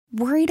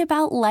Worried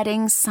about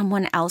letting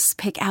someone else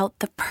pick out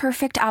the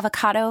perfect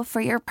avocado for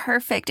your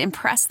perfect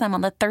impress them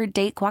on the third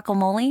date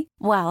guacamole?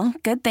 Well,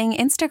 good thing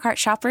Instacart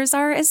shoppers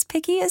are as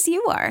picky as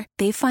you are.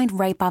 They find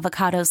ripe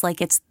avocados like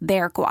it's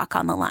their guac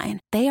on the line.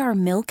 They are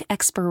milk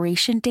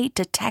expiration date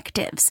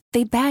detectives.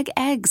 They bag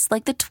eggs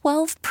like the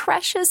 12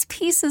 precious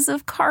pieces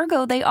of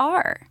cargo they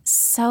are.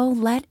 So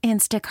let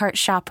Instacart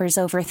shoppers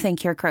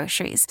overthink your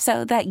groceries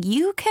so that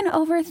you can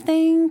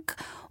overthink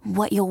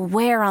what you'll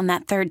wear on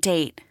that third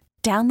date.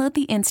 Download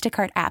the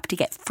Instacart app to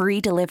get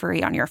free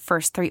delivery on your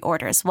first 3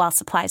 orders while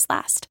supplies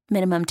last.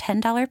 Minimum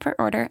 $10 per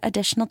order.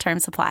 Additional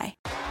terms apply.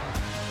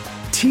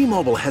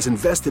 T-Mobile has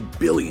invested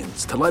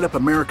billions to light up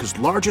America's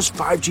largest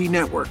 5G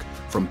network,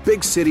 from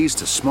big cities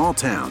to small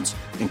towns,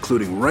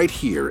 including right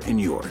here in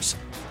yours.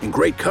 And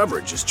great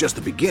coverage is just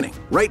the beginning.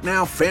 Right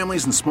now,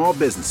 families and small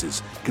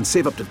businesses can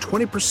save up to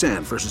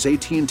 20% versus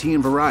AT&T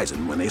and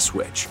Verizon when they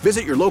switch.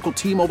 Visit your local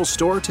T-Mobile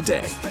store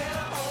today.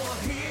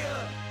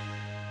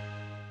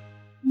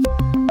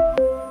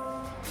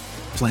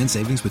 Plan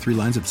savings with 3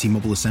 lines of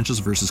T-Mobile Essentials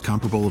versus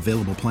comparable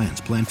available plans.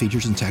 Plan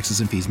features and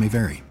taxes and fees may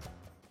vary.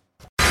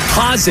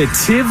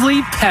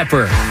 Positively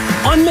Pepper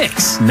on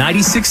Mix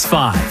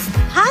 96.5.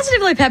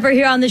 Positively Pepper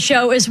here on the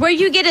show is where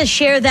you get to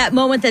share that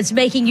moment that's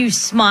making you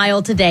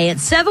smile today at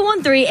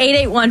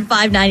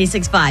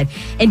 713-881-5965.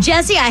 And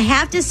Jesse, I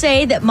have to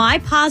say that my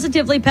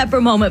Positively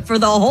Pepper moment for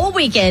the whole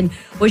weekend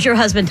was your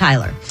husband,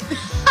 Tyler.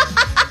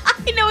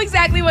 I know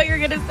exactly what you're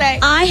going to say.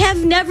 I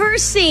have never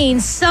seen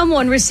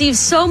someone receive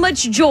so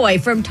much joy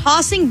from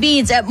tossing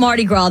beads at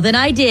Mardi Gras than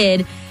I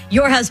did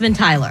your husband,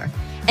 Tyler.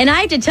 And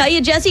I have to tell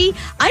you, Jesse,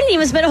 I didn't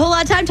even spend a whole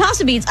lot of time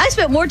tossing beads. I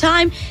spent more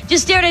time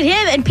just staring at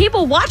him, and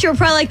people watching were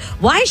probably like,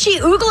 why is she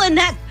oogling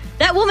that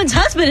woman's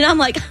husband? And I'm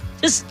like,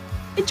 just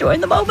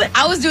enjoying the moment.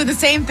 I was doing the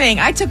same thing.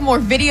 I took more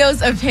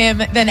videos of him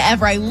than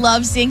ever. I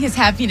love seeing his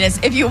happiness.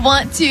 If you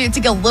want to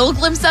get a little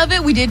glimpse of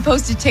it, we did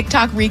post a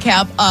TikTok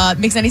recap,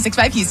 Mix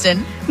 96.5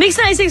 Houston. Mix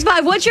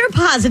 96.5, what's your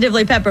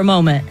Positively Pepper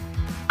moment?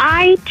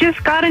 I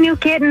just got a new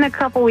kitten a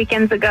couple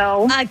weekends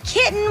ago. A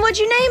kitten? What'd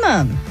you name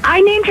him?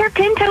 I named her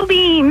Pinto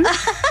Beans.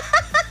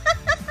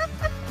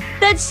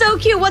 That's so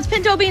cute. What's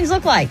Pinto Beans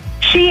look like?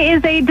 She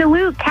is a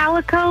Duluth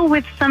calico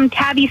with some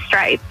tabby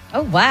stripes.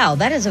 Oh, wow.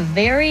 That is a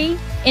very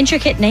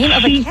intricate name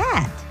of a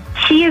cat.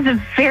 She is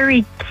a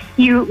very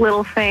cute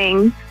little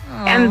thing.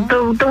 Aww. And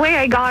the way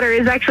I got her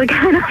is actually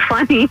kind of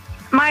funny.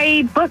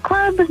 My book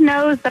club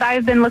knows that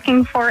I've been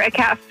looking for a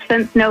cat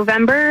since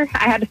November.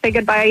 I had to say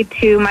goodbye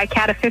to my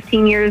cat of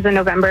 15 years in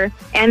November,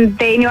 and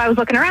they knew I was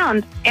looking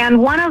around.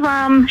 And one of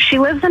them, she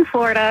lives in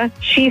Florida.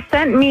 She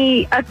sent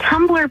me a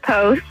Tumblr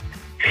post,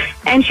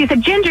 and she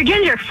said,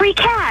 Ginger, free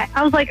cat.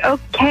 I was like,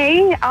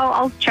 okay,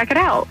 I'll check it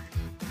out.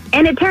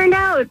 And it turned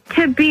out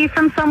to be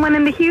from someone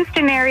in the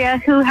Houston area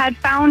who had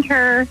found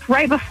her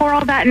right before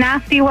all that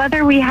nasty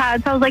weather we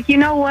had. So I was like, you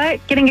know what?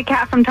 Getting a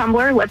cat from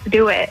Tumblr, let's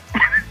do it.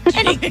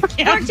 And it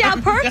worked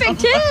out perfect,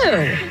 too.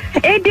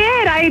 It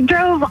did. I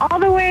drove all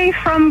the way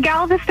from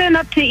Galveston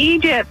up to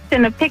Egypt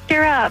and I picked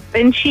her up.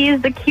 And she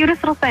is the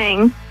cutest little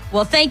thing.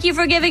 Well, thank you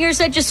for giving her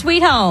such a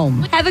sweet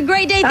home. Have a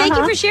great day. Thank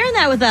you for sharing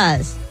that with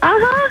us.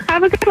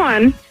 Have a good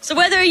one. So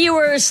whether you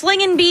were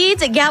slinging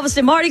beads at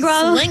Galveston Mardi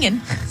Gras.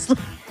 Slinging?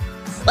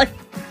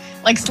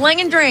 Like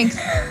slinging drinks.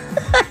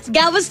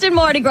 Galveston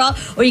Mardi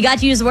Gras, or you got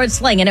to use the word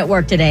slinging at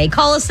work today.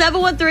 Call us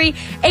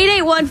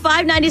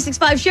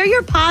 713-881-5965. Share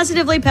your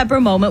Positively Pepper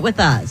moment with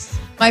us.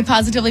 My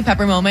Positively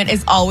Pepper moment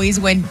is always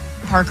when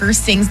Parker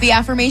sings the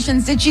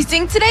affirmations. Did she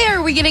sing today, or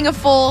are we getting a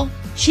full...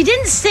 She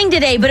didn't sing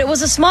today, but it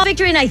was a small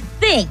victory, and I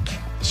think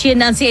she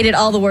enunciated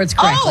all the words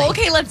correctly. Oh,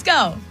 okay, let's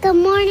go. Good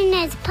morning,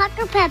 it's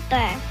Parker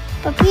Pepper.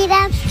 Repeat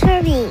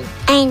after me.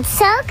 I'm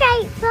so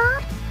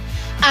grateful.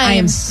 I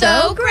am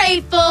so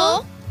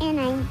grateful. And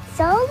I'm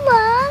so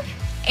loved.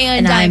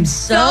 And I'm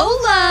so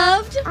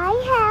loved.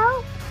 I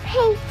help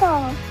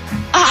people.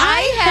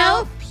 I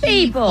help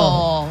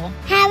people.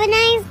 Have a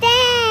nice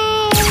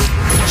day.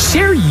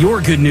 Share your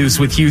good news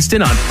with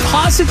Houston on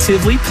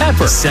Positively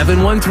Pepper.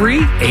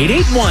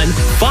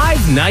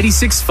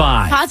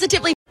 713-881-5965.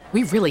 Positively.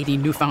 We really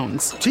need new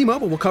phones.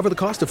 T-Mobile will cover the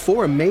cost of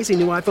 4 amazing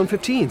new iPhone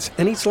 15s,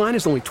 and each line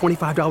is only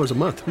 $25 a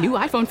month. New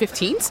iPhone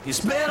 15s?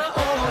 It's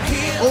better over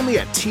here. Only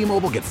at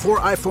T-Mobile, get 4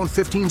 iPhone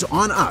 15s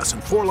on us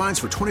and 4 lines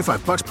for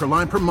 $25 per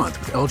line per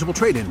month with eligible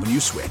trade-in when you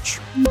switch.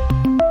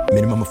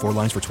 Minimum of 4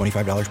 lines for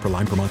 $25 per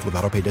line per month with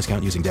autopay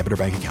discount using debit or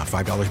bank account.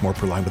 $5 more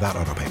per line without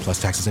autopay,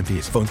 plus taxes and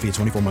fees. Phone fee at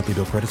 24 monthly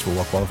bill credits for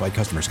well-qualified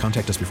customers.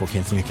 Contact us before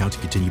canceling account to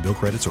continue bill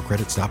credits or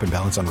credit stop and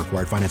balance on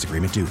required finance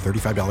agreement due.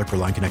 $35 per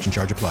line connection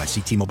charge applies.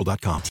 See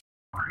T-Mobile.com.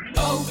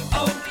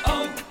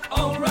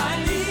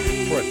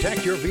 O'Reilly.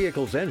 Protect your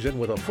vehicle's engine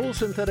with a full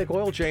synthetic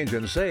oil change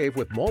and save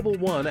with Mobil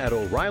 1 at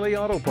O'Reilly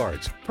Auto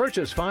Parts.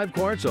 Purchase 5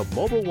 quarts of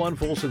Mobil 1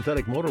 full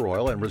synthetic motor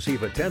oil and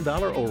receive a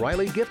 $10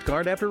 O'Reilly gift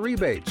card after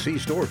rebate. See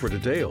store for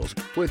details.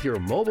 With your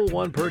Mobil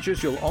 1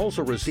 purchase, you'll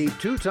also receive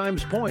 2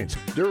 times points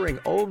during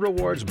O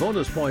Rewards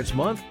Bonus Points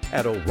Month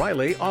at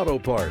O'Reilly Auto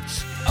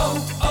Parts.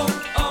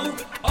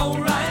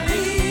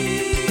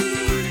 O'Reilly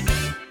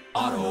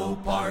Auto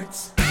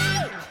Parts.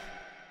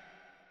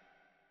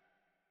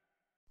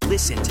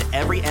 listen to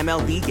every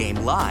MLB game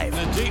live.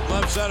 In the deep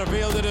left center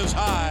field, it is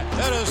high,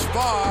 it is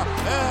far,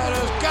 it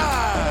is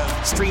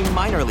gone. Stream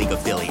minor league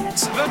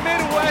affiliates. The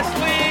Midwest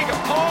League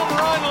home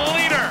run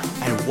leader.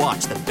 And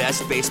watch the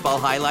best baseball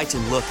highlights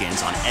and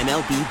look-ins on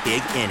MLB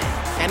Big Inning.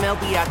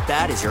 MLB At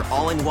Bat is your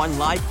all-in-one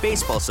live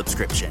baseball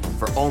subscription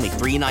for only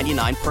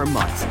 $3.99 per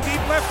month.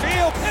 Deep left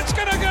field, it's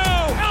gonna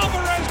go!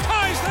 Alvarez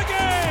ties the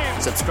game!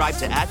 Subscribe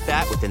to At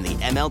Bat within the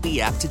MLB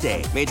app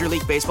today. Major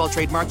League Baseball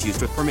trademarks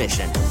used with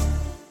permission.